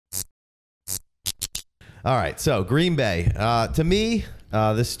All right, so Green Bay. To me,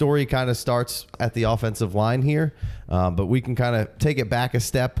 this story kind of starts at the offensive line here, but we can kind of take it back a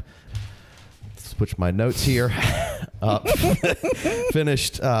step. Switch my notes here.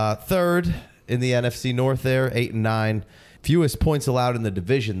 Finished third in the NFC North there, 8-9. Fewest points allowed in the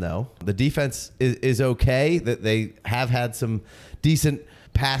division, though. The defense is okay. That they have had some decent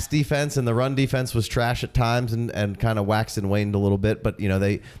pass defense, and the run defense was trash at times and kind of waxed and waned a little bit. But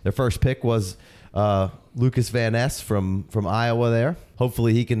their first pick was Lucas Van Ness from Iowa. There,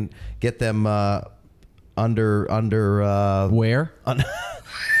 hopefully he can get them under where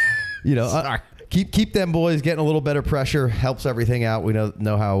keep them boys getting a little better pressure, helps everything out. We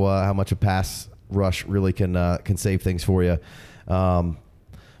know how much a pass rush really can save things for you. But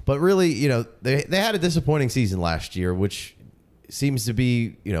really, they had a disappointing season last year, which seems to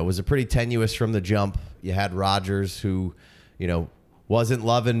be, was a pretty tenuous from the jump. You had Rodgers, who, wasn't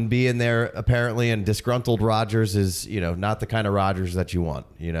loving being there apparently, and disgruntled Rodgers is, not the kind of Rodgers that you want.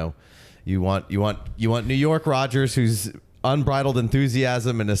 You want New York Rodgers, who's unbridled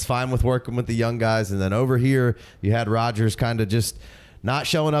enthusiasm and is fine with working with the young guys. And then over here, you had Rodgers kind of just not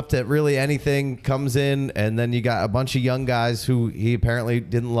showing up to really anything, comes in, and then you got a bunch of young guys who he apparently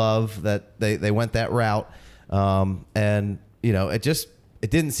didn't love, that they went that route. And, it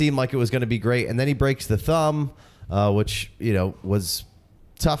didn't seem like it was going to be great. And then he breaks the thumb, which, was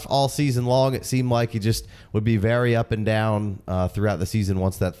tough all season long. It seemed like he just would be very up and down throughout the season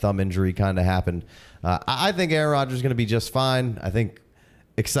once that thumb injury kind of happened. I think Aaron Rodgers is going to be just fine. I think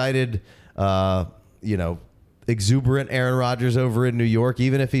excited, exuberant Aaron Rodgers over in New York,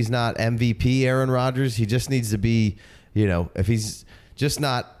 even if he's not MVP Aaron Rodgers, he just needs to be, if he's just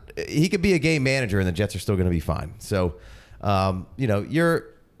not, he could be a game manager and the Jets are still going to be fine. So,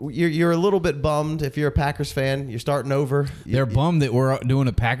 you're a little bit bummed if you're a Packers fan. You're starting over. They're bummed that we're doing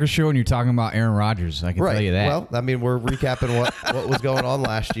a Packers show and you're talking about Aaron Rodgers. I can tell you that. Well, I mean, we're recapping what was going on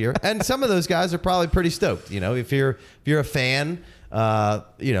last year, and some of those guys are probably pretty stoked. If you're a fan,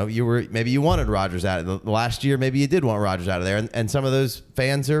 maybe you wanted Rodgers out of the last year. Maybe you did want Rodgers out of there, and some of those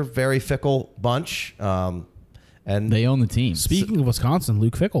fans are very fickle bunch. And they own the team. Speaking of Wisconsin,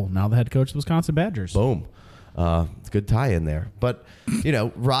 Luke Fickell, now the head coach of the Wisconsin Badgers. Boom. It's a good tie in there. But,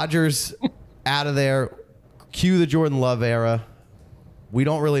 Rodgers out of there, cue the Jordan Love era. We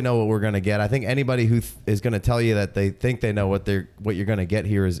don't really know what we're going to get. I think anybody who is going to tell you that they think they know what you're going to get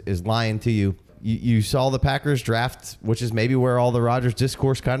here is lying to you. You saw the Packers draft, which is maybe where all the Rodgers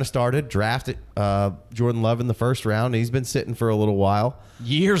discourse kind of started. Drafted Jordan Love in the first round. He's been sitting for a little while.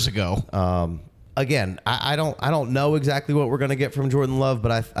 Years ago. Again, I don't know exactly what we're going to get from Jordan Love,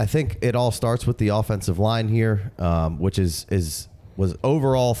 but I think it all starts with the offensive line here, which was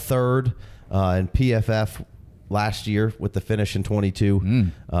overall third in PFF last year with the finish in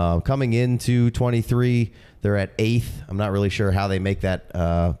 22. Coming into 23, they're at 8th. I'm not really sure how they make that,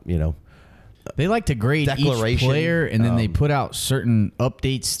 They like to grade each player, and then they put out certain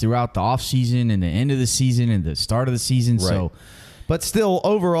updates throughout the offseason and the end of the season and the start of the season. Right. So. But still,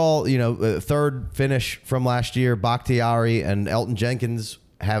 overall, third finish from last year. Bakhtiari and Elton Jenkins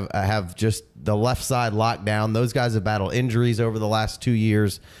have just the left side locked down. Those guys have battled injuries over the last 2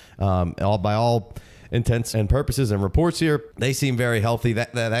 years. By all intents and purposes and reports here, they seem very healthy.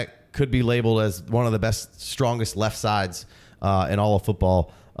 That could be labeled as one of the best, strongest left sides in all of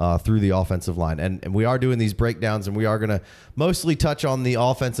football through the offensive line. And we are doing these breakdowns, and we are going to mostly touch on the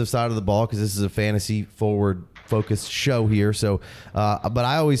offensive side of the ball because this is a fantasy forward focused show here. So, but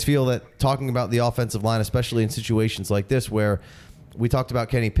I always feel that talking about the offensive line, especially in situations like this where we talked about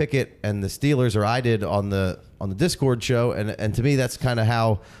Kenny Pickett and the Steelers, or I did on the Discord show, and to me that's kind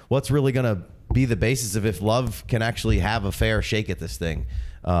of what's really going to be the basis of if Love can actually have a fair shake at this thing.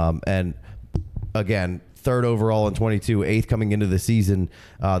 And again, third overall in 22, 8th coming into the season.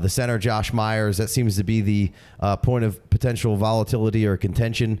 The center, Josh Myers, that seems to be the point of potential volatility or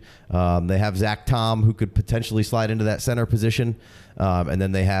contention. They have Zach Tom, who could potentially slide into that center position. And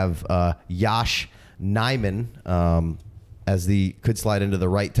then they have Yosh Nijman could slide into the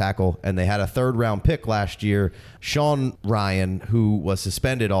right tackle. And they had a third-round pick last year, Sean Ryan, who was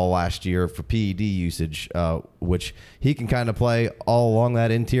suspended all last year for PED usage, which he can kind of play all along that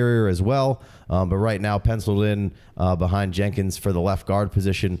interior as well. But right now penciled in behind Jenkins for the left guard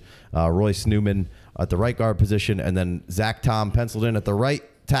position, Royce Newman at the right guard position, and then Zach Tom penciled in at the right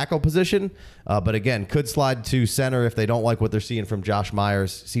tackle position. But again, could slide to center if they don't like what they're seeing from Josh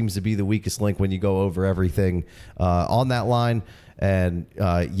Myers. Seems to be the weakest link when you go over everything on that line. And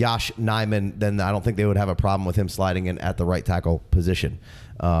Yosh Nijman, then I don't think they would have a problem with him sliding in at the right tackle position.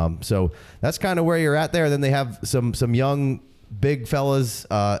 So that's kind of where you're at there. Then they have some young big fellas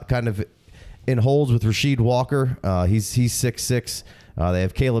kind of in holds with Rasheed Walker. He's 6'6". They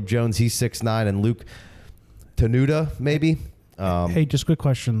have Caleb Jones. He's 6'9", and Luke Tenuta maybe. Hey, just a quick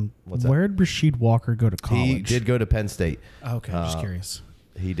question. Where did Rasheed Walker go to college? He did go to Penn State. Okay, I'm just curious.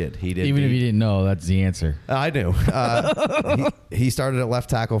 He did. Even if you didn't know, that's the answer. I knew. He started at left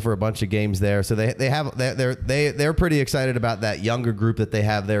tackle for a bunch of games there, so they're pretty excited about that younger group that they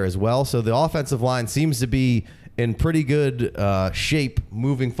have there as well. So the offensive line seems to be in pretty good shape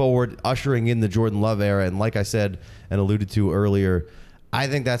moving forward, ushering in the Jordan Love era. And like I said and alluded to earlier, I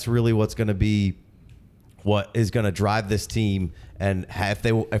think that's really what's going to be what is going to drive this team. And if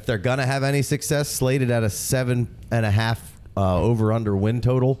they're going to have any success, slated at a 7.5 over/under win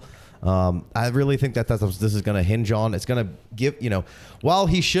total. I really think that this is going to hinge on. It's going to give, while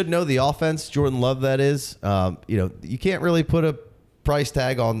he should know the offense, Jordan Love, that is, you can't really put a price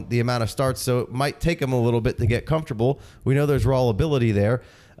tag on the amount of starts, so it might take him a little bit to get comfortable. We know there's raw ability there.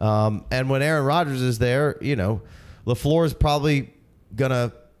 And when Aaron Rodgers is there, LaFleur is probably going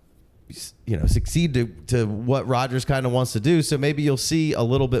to succeed to what Rodgers kind of wants to do. So maybe you'll see a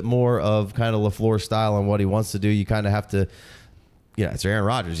little bit more of kind of LaFleur style and what he wants to do. You kind of have to, it's Aaron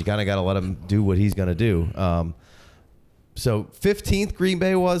Rodgers. You kind of got to let him do what he's going to do. So 15th Green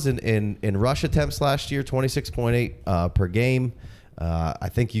Bay was in rush attempts last year, 26.8 per game. I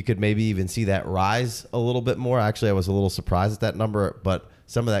think you could maybe even see that rise a little bit more. Actually, I was a little surprised at that number, but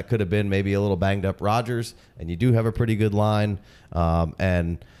some of that could have been maybe a little banged up Rodgers, and you do have a pretty good line.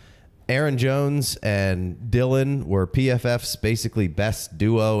 And Aaron Jones and Dillon were PFF's basically best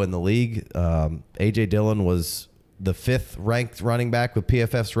duo in the league. A.J. Dillon was the 5th ranked running back with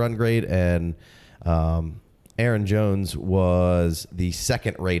PFF's run grade, and Aaron Jones was the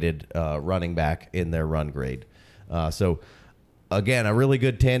 2nd rated running back in their run grade. So, again, a really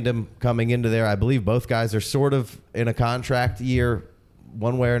good tandem coming into there. I believe both guys are sort of in a contract year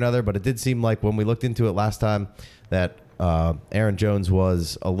one way or another, but it did seem like when we looked into it last time that Aaron Jones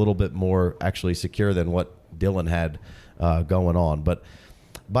was a little bit more actually secure than what Dillon had going on. But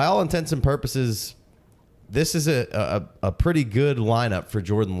by all intents and purposes, this is a pretty good lineup for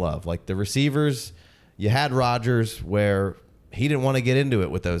Jordan Love. Like the receivers, you had Rodgers where he didn't want to get into it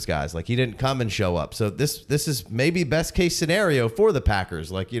with those guys. Like he didn't come and show up. So this is maybe best case scenario for the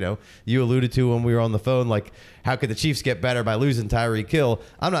Packers. Like, you alluded to when we were on the phone, like how could the Chiefs get better by losing Tyreek Hill?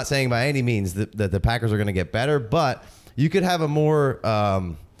 I'm not saying by any means that the Packers are going to get better, but you could have a more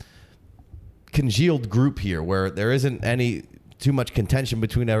congealed group here where there isn't too much contention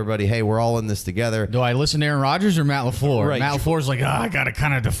between everybody. Hey, we're all in this together. Do I listen to Aaron Rodgers or Matt LaFleur? Right. Matt LaFleur's like, I got to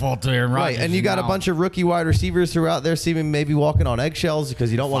kind of default to Aaron Rodgers. Right, and you got a bunch of rookie wide receivers who are out there seeming maybe walking on eggshells because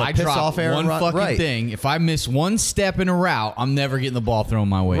you don't want to piss off Aaron Rodgers. One fucking thing. If I miss one step in a route, I'm never getting the ball thrown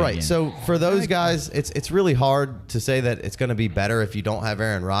my way again. So for those guys, it's really hard to say that it's going to be better if you don't have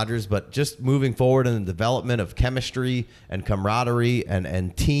Aaron Rodgers, but just moving forward in the development of chemistry and camaraderie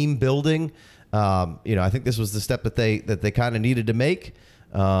and team building, I think this was the step that they kind of needed to make.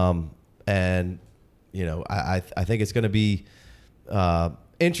 I think it's going to be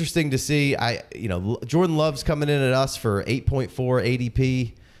interesting to see. Jordan Love's coming in at us for 8.4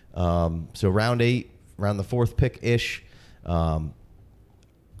 ADP. So round 8, around the 4th pick ish.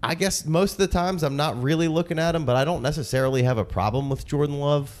 I guess most of the times I'm not really looking at him, but I don't necessarily have a problem with Jordan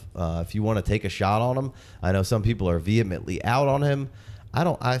Love. If you want to take a shot on him, I know some people are vehemently out on him.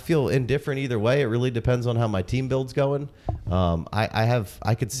 I feel indifferent either way. It really depends on how my team build's going.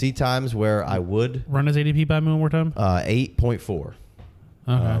 I could see times where I would run his ADP by me one more time. 8.4.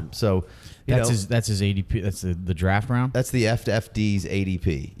 Okay. So that's his ADP. That's the draft round. That's the FFD's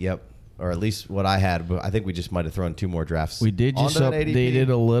ADP. Yep. Or at least what I had. But I think we just might have thrown 2 more drafts. We did just update it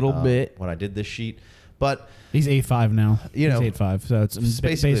a little bit when I did this sheet. But he's 8.5 now. He's 8.5, so it's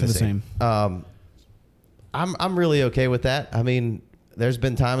basically the same. I'm really okay with that. I mean, there's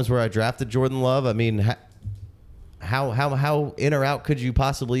been times where I drafted Jordan Love. I mean, how in or out could you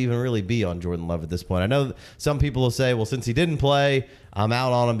possibly even really be on Jordan Love at this point? I know some people will say, well, since he didn't play, I'm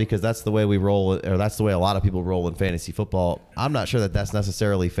out on him because that's the way we roll, or that's the way a lot of people roll in fantasy football. I'm not sure that that's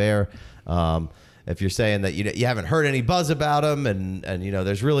necessarily fair. If you're saying that you haven't heard any buzz about him and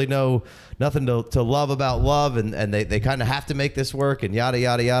there's really nothing to love about Love and they kind of have to make this work and yada,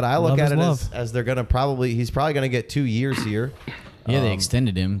 yada, yada. I look at it as they're going to he's probably going to get 2 years here. Yeah, they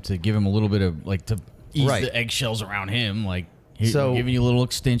extended him to give him a little bit of to ease the eggshells around him, giving you a little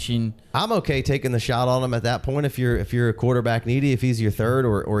extension. I'm okay taking the shot on him at that point if you're a quarterback needy, if he's your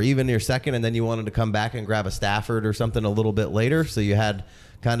 3rd or even your 2nd, and then you wanted to come back and grab a Stafford or something a little bit later, so you had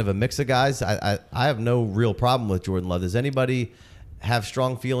kind of a mix of guys. I have no real problem with Jordan Love. Does anybody have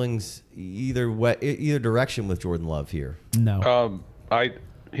strong feelings either direction with Jordan Love here? No.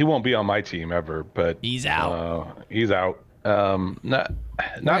 won't be on my team ever, but he's out. He's out.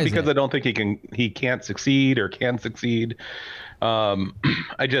 Not because I don't think he can't succeed or can succeed.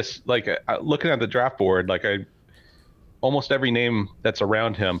 I just like looking at the draft board, like almost every name that's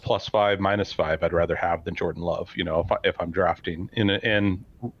around him +5, -5, I'd rather have than Jordan Love. You know, if I'm drafting in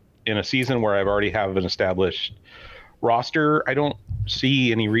a season where I've already have an established roster, I don't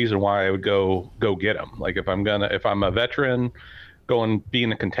see any reason why I would go get him. Like if I'm a veteran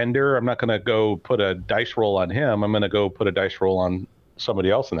being a contender, I'm not gonna go put a dice roll on him. I'm gonna go put a dice roll on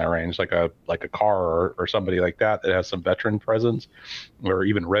somebody else in that range, like a Carr or somebody like that has some veteran presence, or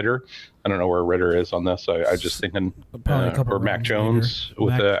even Ritter. I don't know where Ritter is on this. I just thinking or Mac Jones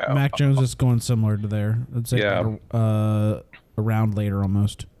Mac Jones is going similar to there. I'd say a round later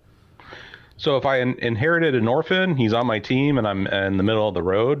almost. So if I inherited an orphan, he's on my team, and I'm in the middle of the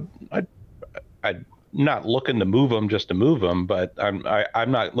road, I'd not looking to move him just to move him, but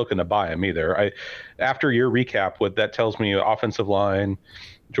I'm not looking to buy him either. After your recap, what that tells me, offensive line,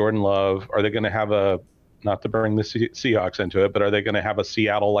 Jordan Love, are they going to have not to bring the Seahawks into it, but are they going to have a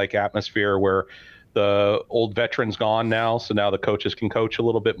Seattle-like atmosphere where the old veteran's gone now, so now the coaches can coach a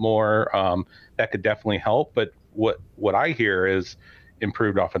little bit more? That could definitely help. But what I hear is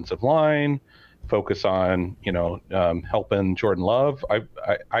improved offensive line, focus on helping Jordan Love.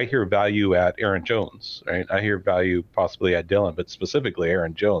 I hear value at Aaron Jones, right? I hear value possibly at Dillon, but specifically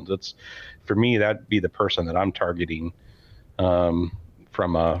Aaron Jones. It's, for me, that'd be the person that I'm targeting from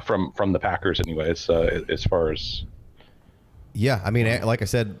the Packers anyways, as far as. Yeah, I mean, like I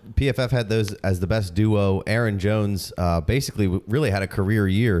said, PFF had those as the best duo. Aaron Jones basically really had a career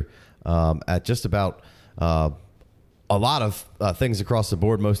year at just about a lot of things across the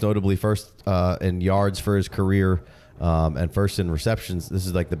board, most notably first in yards for his career and first in receptions. This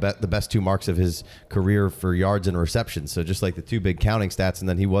is like the best two marks of his career for yards and receptions. So just like the two big counting stats. And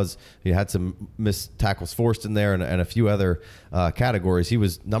then he had some missed tackles forced in there and a few other categories. He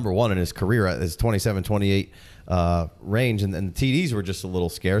was number one in his career at his 27-28 range. And the TDs were just a little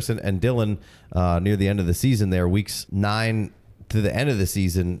scarce. And Dillon, near the end of the season there, weeks 9 to the end of the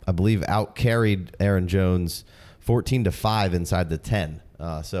season, I believe out-carried Aaron Jones 14-5 inside the 10.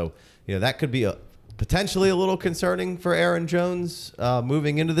 So, that could be potentially a little concerning for Aaron Jones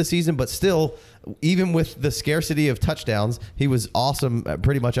moving into the season, but still, even with the scarcity of touchdowns, he was awesome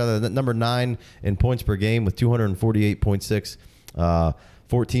pretty much other than number 9 in points per game with 248.6,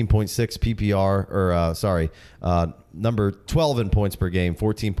 14.6 PPR, number 12 in points per game,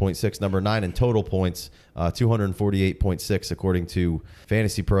 14.6, number 9 in total points, 248.6 according to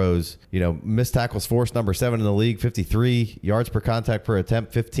Fantasy Pros. Missed tackles forced, number 7 in the league, 53. Yards per contact per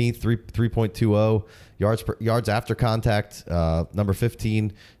attempt, 15th, 3.20. Yards after contact, number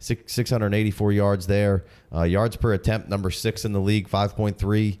 15, 684 yards there. Yards per attempt, number 6 in the league,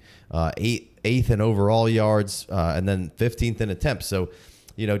 5.3. 8th in overall yards, and then 15th in attempts. So,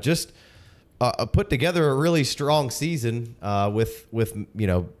 just put together a really strong season with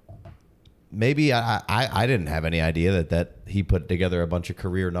maybe I didn't have any idea that he put together a bunch of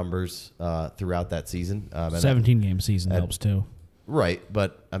career numbers throughout that season. 17-game season helps too. Right,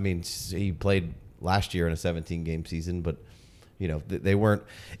 but I mean, he played last year in a 17-game season, but they weren't,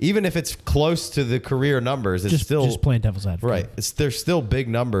 even if it's close to the career numbers, it's still just playing devil's advocate. Right. There's still big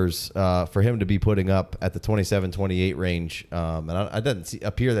numbers for him to be putting up at the 27-28 range. And it doesn't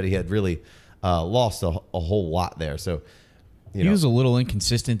appear that he had really lost a whole lot there. So, he was a little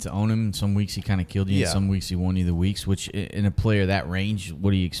inconsistent to own him. Some weeks he kind of killed you. Yeah. Some weeks he won you the weeks, which in a player that range,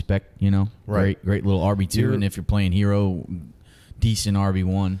 what do you expect? Right. Great little RB2. And if you're playing hero, decent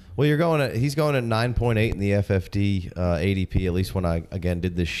RB1. Well, he's going at 9.8 in the FFD ADP, at least when I again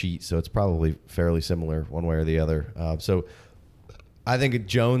did this sheet. So it's probably fairly similar one way or the other. So I think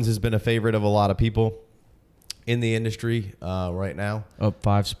Jones has been a favorite of a lot of people in the industry right now. Up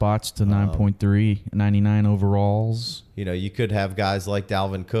 5 spots to 9.3, 99 overalls. You could have guys like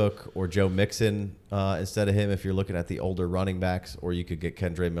Dalvin Cook or Joe Mixon instead of him if you're looking at the older running backs, or you could get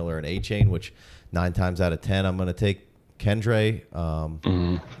Kendre Miller and A-Chain, which 9 times out of 10 I'm going to take Kendre.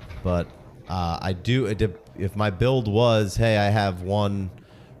 But I do, if my build was, hey, I have one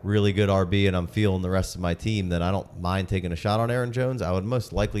really good RB and I'm feeling the rest of my team, then I don't mind taking a shot on Aaron Jones. I would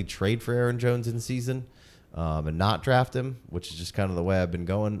most likely trade for Aaron Jones in season and not draft him, which is just kind of the way I've been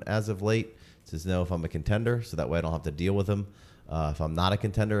going as of late, to know if I'm a contender, so that way I don't have to deal with him if I'm not a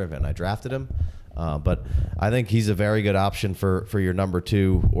contender and I drafted him. But I think he's a very good option for your number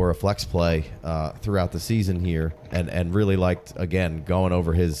 2 or a flex play throughout the season here, and really liked, again, going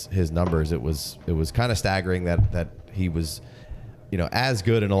over his numbers. It was kind of staggering that he was as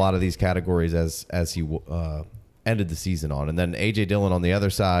good in a lot of these categories as he ended the season on. And then A.J. Dillon on the other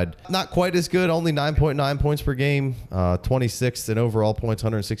side, not quite as good, only 9.9 points per game, 26th in overall points,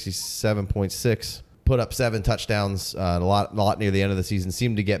 167.6. Put up 7 touchdowns, a lot near the end of the season.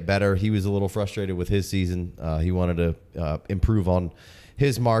 Seemed to get better. He was a little frustrated with his season. He wanted to improve on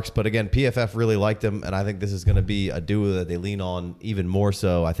his marks. But again, PFF really liked him, and I think this is going to be a duo that they lean on even more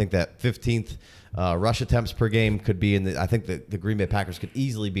so. I think that 15th rush attempts per game could be in the – I think the Green Bay Packers could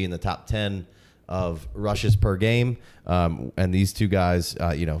easily be in the top 10 of rushes per game. And these two guys,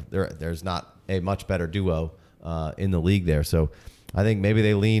 there's not a much better duo in the league there. So I think maybe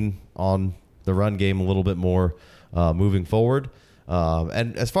they lean on the run game a little bit more moving forward.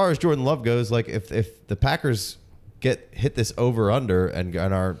 And as far as Jordan Love goes, like if the Packers hit this over under and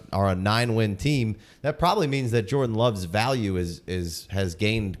are a 9-win team, that probably means that Jordan Love's value has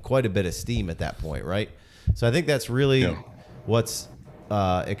gained quite a bit of steam at that point, right? So I think that's really what's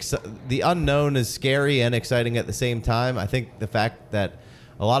the unknown is scary and exciting at the same time. I think the fact that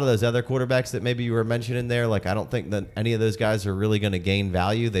a lot of those other quarterbacks that maybe you were mentioning there, like I don't think that any of those guys are really going to gain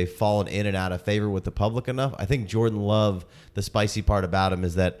value. They've fallen in and out of favor with the public enough. I think Jordan Love, the spicy part about him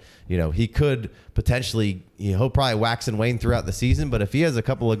is that, he could potentially, he'll probably wax and wane throughout the season, but if he has a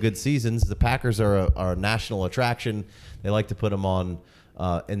couple of good seasons, the Packers are a national attraction. They like to put him on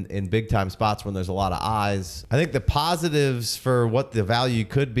in big time spots when there's a lot of eyes. I think the positives for what the value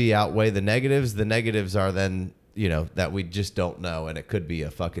could be outweigh the negatives. The negatives are then, that we just don't know, and it could be a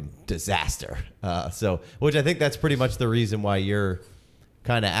fucking disaster. Which I think that's pretty much the reason why you're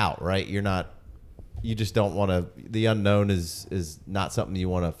kind of out, right? You just don't want to, the unknown is not something you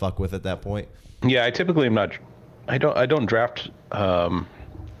want to fuck with at that point. Yeah, I typically am not, I don't draft,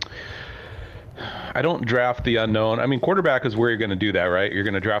 I don't draft the unknown. I mean, quarterback is where you're going to do that, right? You're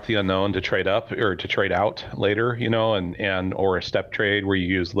going to draft the unknown to trade up or to trade out later, and or a step trade where you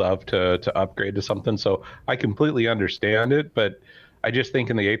use Love to upgrade to something. So I completely understand it, but I just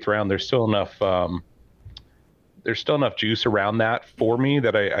think in the 8th round there's still enough juice around that for me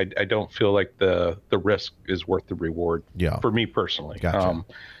that I don't feel like the risk is worth the reward. Yeah. For me personally. Gotcha.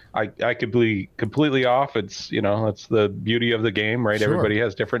 I could be completely off. It's it's the beauty of the game, right? Sure. Everybody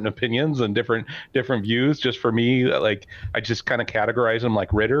has different opinions and different views. Just for me, like I just kind of categorize him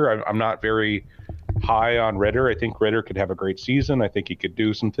like Ritter. I'm not very high on Ritter. I think Ritter could have a great season. I think he could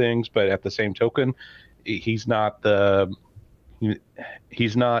do some things, but at the same token, he's not the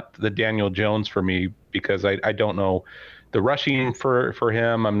Daniel Jones for me because I don't know. The rushing for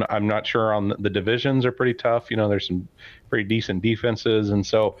him, I'm not sure on the divisions are pretty tough. There's some pretty decent defenses, and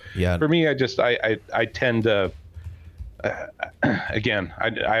so for me, I tend to again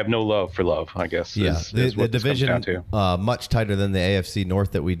I have no love for Love. I guess is what the division comes down to. Much tighter than the AFC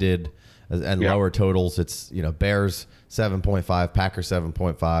North that we did, and lower totals. It's Bears 7.5, Packers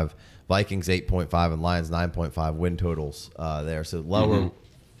 7.5, Vikings 8.5, and Lions 9.5 win totals there. So lower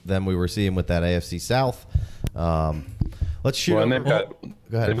than we were seeing with that AFC South. Let's shoot. Well, and they've got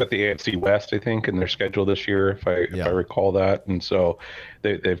the AFC West, I think, in their schedule this year, if I recall that. And so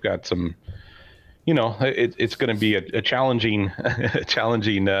they've got some, it's going to be a challenging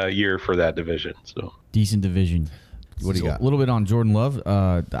year for that division. So decent division. What do you got? A little bit on Jordan Love.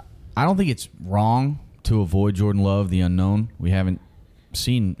 I don't think it's wrong to avoid Jordan Love, the unknown. We haven't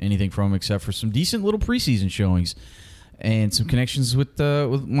seen anything from him except for some decent little preseason showings. And some connections with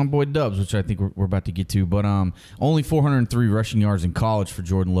my boy Doubs, which I think we're about to get to. But only 403 rushing yards in college for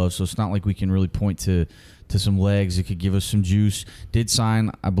Jordan Love, so it's not like we can really point to some legs. It could give us some juice. Did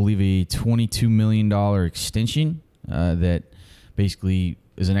sign, I believe, a $22 million extension that basically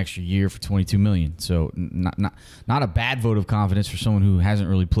is an extra year for $22 million. So not a bad vote of confidence for someone who hasn't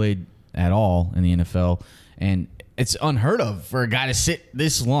really played at all in the NFL. And it's unheard of for a guy to sit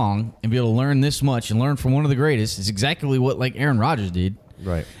this long and be able to learn this much and learn from one of the greatest. It's exactly what Aaron Rodgers did.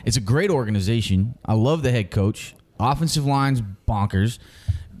 Right. It's a great organization. I love the head coach. Offensive line's bonkers.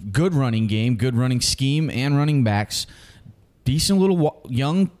 Good running game, good running scheme, and running backs. Decent little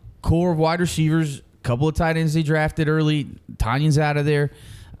young core of wide receivers. A couple of tight ends they drafted early. Tanyan's out of there.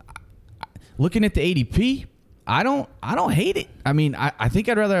 Looking at the ADP, I don't hate it. I mean, I think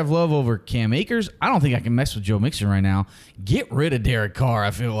I'd rather have Love over Cam Akers. I don't think I can mess with Joe Mixon right now. Get rid of Derek Carr.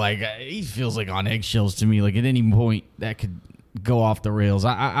 I feel like he feels like on eggshells to me. Like at any point that could go off the rails.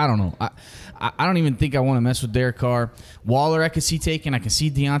 I don't know. I don't even think I want to mess with Derek Carr. Waller I could see taking. I can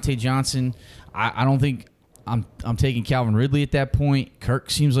see Deontay Johnson. I don't think I'm taking Calvin Ridley at that point. Kirk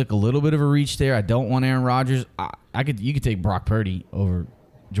seems like a little bit of a reach there. I don't want Aaron Rodgers. You could take Brock Purdy over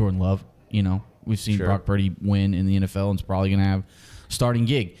Jordan Love. We've seen Brock Purdy win in the NFL and is probably going to have a starting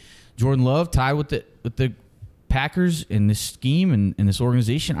gig. Jordan Love tied with the Packers in this scheme and in this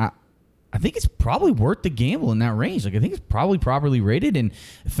organization. I think it's probably worth the gamble in that range. Like I think it's probably properly rated. And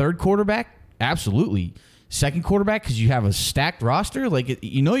third quarterback, absolutely. Second quarterback, because you have a stacked roster. Like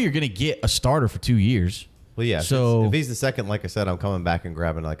you're going to get a starter for 2 years. Well, yeah. So if he's the second, like I said, I'm coming back and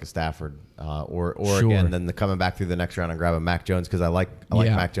grabbing like a Stafford, or Sure. again, then coming back through the next round and grabbing Mac Jones because I like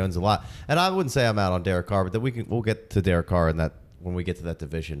Mac Jones a lot. And I wouldn't say I'm out on Derek Carr, but we'll get to Derek Carr in that when we get to that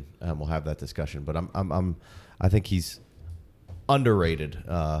division. We'll have that discussion. But I think he's underrated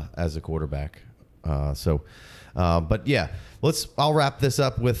as a quarterback. But yeah, I'll wrap this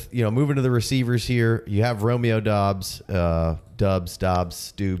up with moving to the receivers here. You have Romeo Doubs,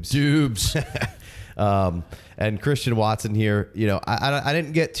 and Christian Watson here. I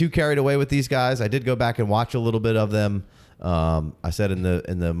didn't get too carried away with these guys. I did go back and watch a little bit of them. I said in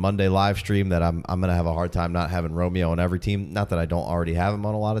the Monday live stream that I'm gonna have a hard time not having Romeo on every team. Not that I don't already have him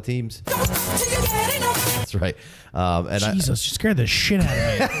on a lot of teams. That's right. Jesus, you scared the shit out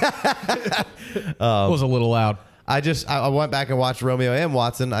of me. was a little loud. I went back and watched Romeo and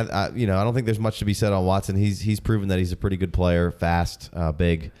Watson. I don't think there's much to be said on Watson. He's proven that he's a pretty good player, fast,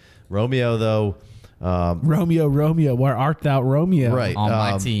 big. Romeo though. Romeo, where art thou, Romeo? Right. On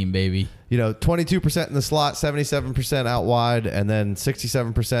my team, baby. 22% in the slot, 77% out wide, and then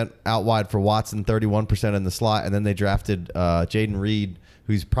 67% out wide for Watson, 31% in the slot. And then they drafted Jaden Reed,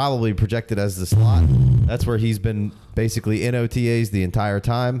 who's probably projected as the slot. That's where he's been basically in OTAs the entire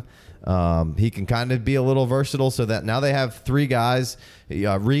time. He can kind of be a little versatile, so that now they have three guys.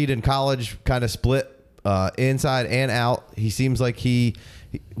 Reed in college kind of split inside and out. He seems like he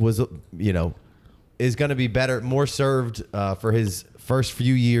was, is going to be better, more served for his first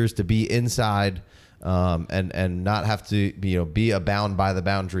few years to be inside and not have to be bound by the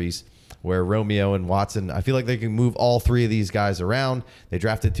boundaries. Where Romeo and Watson, I feel like they can move all three of these guys around. They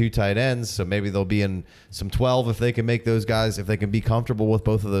drafted 2 tight ends, so maybe they'll be in some 12 if they can make those guys, if they can be comfortable with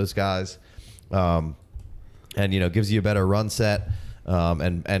both of those guys. And gives you a better run set.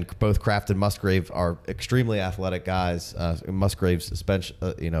 And both Kraft and Musgrave are extremely athletic guys. Musgrave's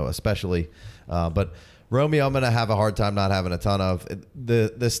especially. But Romeo, I'm going to have a hard time not having a ton of.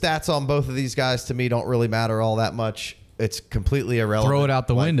 The stats on both of these guys to me don't really matter all that much. It's completely irrelevant. Throw it out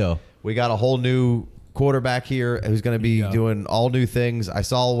the window. We got a whole new quarterback here who's going to be doing all new things. I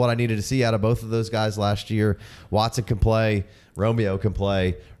saw what I needed to see out of both of those guys last year. Watson can play. Romeo can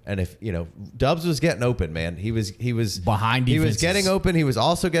play. And if Doubs was getting open, man, he was behind defenses. He was getting open. He was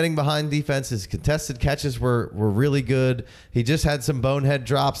also getting behind defenses. Contested catches were really good. He just had some bonehead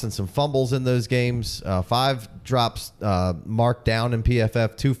drops and some fumbles in those games. 5 drops marked down in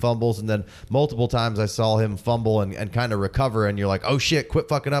PFF, 2 fumbles, and then multiple times I saw him fumble and kind of recover. And you're like, oh shit, quit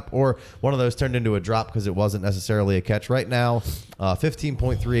fucking up. Or one of those turned into a drop because it wasn't necessarily a catch. Right now,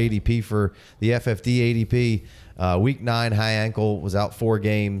 15.3 ADP for the FFD ADP. Week 9 high ankle, was out 4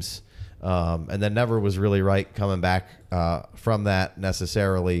 games, and then never was really right coming back from that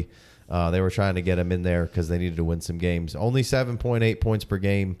necessarily. They were trying to get him in there because they needed to win some games. Only 7.8 points per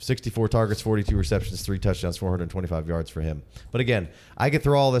game, 64 targets, 42 receptions, 3 touchdowns, 425 yards for him. But again, I could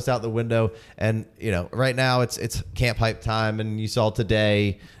throw all this out the window, and right now it's camp hype time, and you saw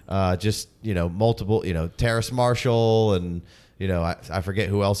today multiple Terrace Marshall and. I forget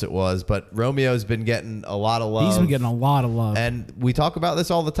who else it was, but Romeo's been getting a lot of love. He's been getting a lot of love. And we talk about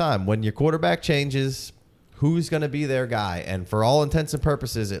this all the time. When your quarterback changes, who's going to be their guy? And for all intents and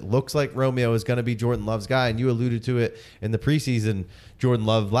purposes, it looks like Romeo is going to be Jordan Love's guy. And you alluded to it in the preseason. Jordan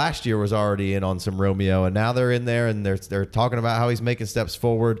Love last year was already in on some Romeo, and now they're in there and they're talking about how he's making steps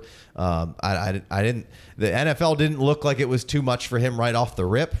forward. I didn't. The NFL didn't look like it was too much for him right off the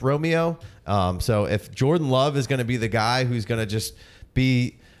rip, Romeo. So if Jordan Love is going to be the guy who's going to just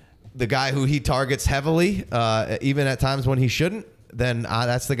be the guy who he targets heavily, even at times when he shouldn't, then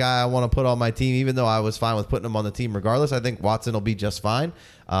that's the guy I want to put on my team, even though I was fine with putting him on the team regardless. I think Watson will be just fine.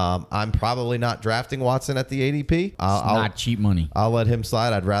 I'm probably not drafting Watson at the ADP. Not cheap money. I'll let him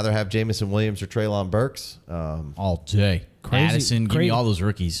slide. I'd rather have Jamison Williams or Treylon Burks. All day. Addison, give me all those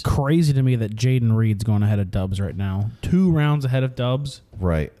rookies. Crazy to me that Jaden Reed's going ahead of Doubs right now. 2 rounds ahead of Doubs.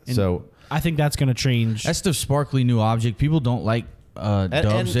 Right. And so I think that's going to change. That's the sparkly new object. People don't like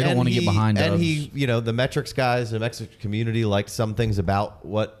Doubs. They don't want to get behind Doubs. And he, the metrics guys, the metrics community liked some things about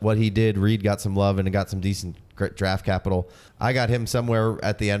what he did. Reed got some love and got some decent draft capital. I got him somewhere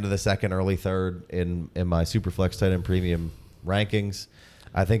at the end of the second, early third in my Superflex tight end premium rankings.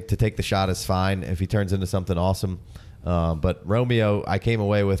 I think to take the shot is fine if he turns into something awesome. But Romeo, I came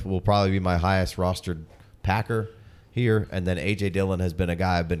away with, will probably be my highest rostered Packer. here. And then A.J. Dillon has been a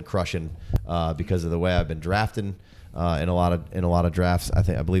guy I've been crushing because of the way I've been drafting in a lot of drafts.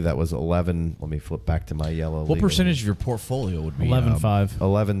 I believe that was 11. Let me flip back to my yellow. What percentage of your portfolio would be 11.5?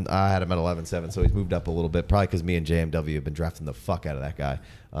 11. I had him at 11.7, so he's moved up a little bit. Probably because me and JMW have been drafting the fuck out of that guy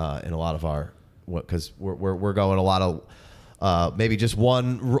in a lot of our, because we're going a lot of. Maybe just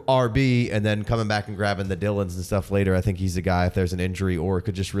one RB and then coming back and grabbing the Dillons and stuff later. I think he's a guy, if there's an injury or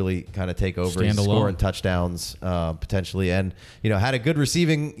could just really kind of take over. He's scoring touchdowns potentially, and had a good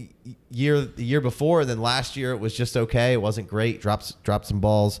receiving year the year before, and then last year it was just okay. It wasn't great. Dropped some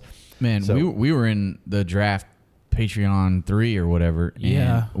balls. Man, so, we were in the draft Patreon 3 or whatever,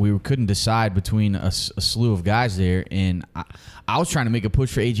 and we couldn't decide between a slew of guys there, and I was trying to make a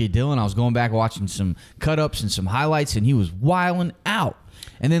push for A.J. Dillon. I was going back watching some cut-ups and some highlights, and he was wilding out.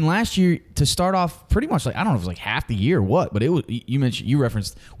 And then last year, to start off pretty much like, I don't know if it was like half the year or what, but it was, you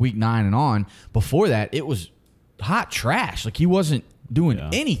referenced week 9 and on. Before that, it was hot trash. Like, he wasn't doing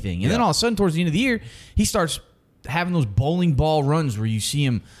anything. And then all of a sudden, towards the end of the year, he starts having those bowling ball runs where you see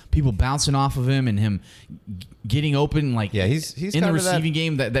him, people bouncing off of him and him getting open, like he's in the receiving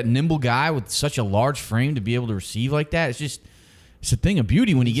game, that nimble guy with such a large frame to be able to receive like that. It's a thing of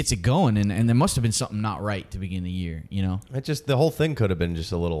beauty when he gets it going, and there must have been something not right to begin the year, It just, the whole thing could have been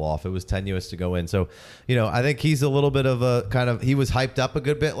just a little off. It was tenuous to go in. So, I think he's a little bit of a kind of, he was hyped up a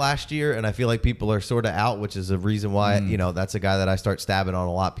good bit last year, and I feel like people are sort of out, which is a reason why, that's a guy that I start stabbing on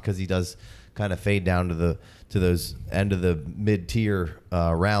a lot, because he does kind of fade down to those end of the mid-tier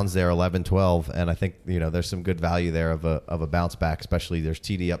rounds there, 11, 12, and I think there's some good value there of a bounce back, especially there's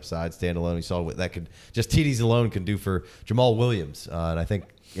TD upside standalone. You saw what that could, just TDs alone can do for Jamal Williams, and I think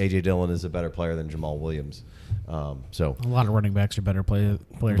A.J. Dillon is a better player than Jamal Williams. So a lot of running backs are better players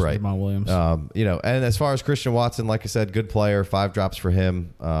than Jamal Williams. And as far as Christian Watson, like I said, good player, 5 drops for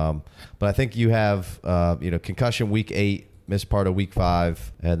him. But I think you have concussion week 8. Missed part of week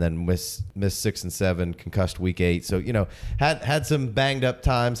 5, and then missed 6 and 7, concussed week 8. So had some banged up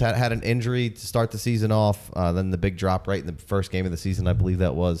times. Had an injury to start the season off. Then the big drop right in the first game of the season, I believe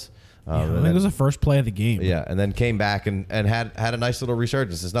that was. I think it was the first play of the game. Yeah, and then came back and had a nice little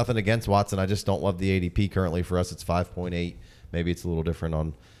resurgence. There's nothing against Watson. I just don't love the ADP currently. For us, it's 5.8. Maybe it's a little different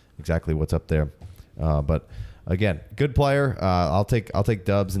on exactly what's up there, but. Again, good player. I'll take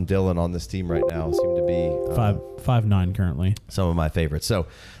Doubs and Dillon on this team right now. Seem to be 5.9 currently. Some of my favorites. So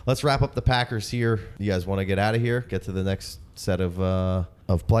let's wrap up the Packers here. You guys want to get out of here? Get to the next set of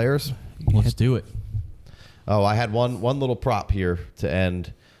players. Let's do it. Oh, I had one little prop here to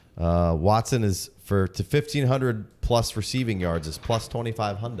end. Watson is to 1,500 plus receiving yards is plus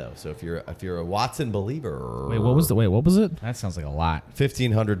 25 hundo. So if you're a Watson believer, what was it? That sounds like a lot.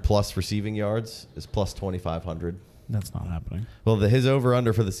 1,500 plus receiving yards is plus 2,500. That's not happening. Well, his over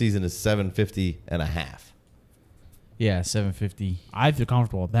under for the season is 750 and a half. Yeah, 750. I feel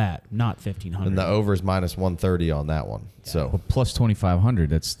comfortable with that, not 1,500. And the over is minus 130 on that one. Yeah. So well, plus 2,500.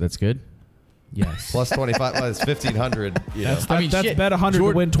 That's good. Yes. Plus 25. Well, it's 1,500. That's bet 100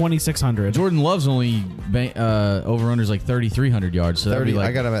 to win 2,600. Jordan Love's only over-unders like 3,300 yards. So 30,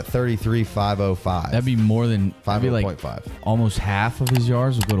 I got him at 33,505. That'd be more than 5.5. Almost half of his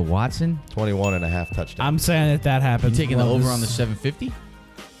yards would go to Watson. 21 and a half touchdowns. I'm saying that happens. You taking the over on the 750?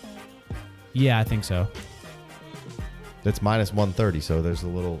 Yeah, I think so. It's minus 130, so there's a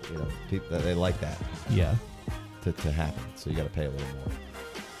little, people that they like that. Yeah. To happen. So you got to pay a little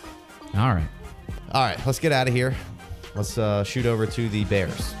more. All right. All right, let's get out of here. Let's shoot over to the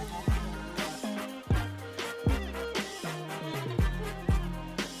Bears.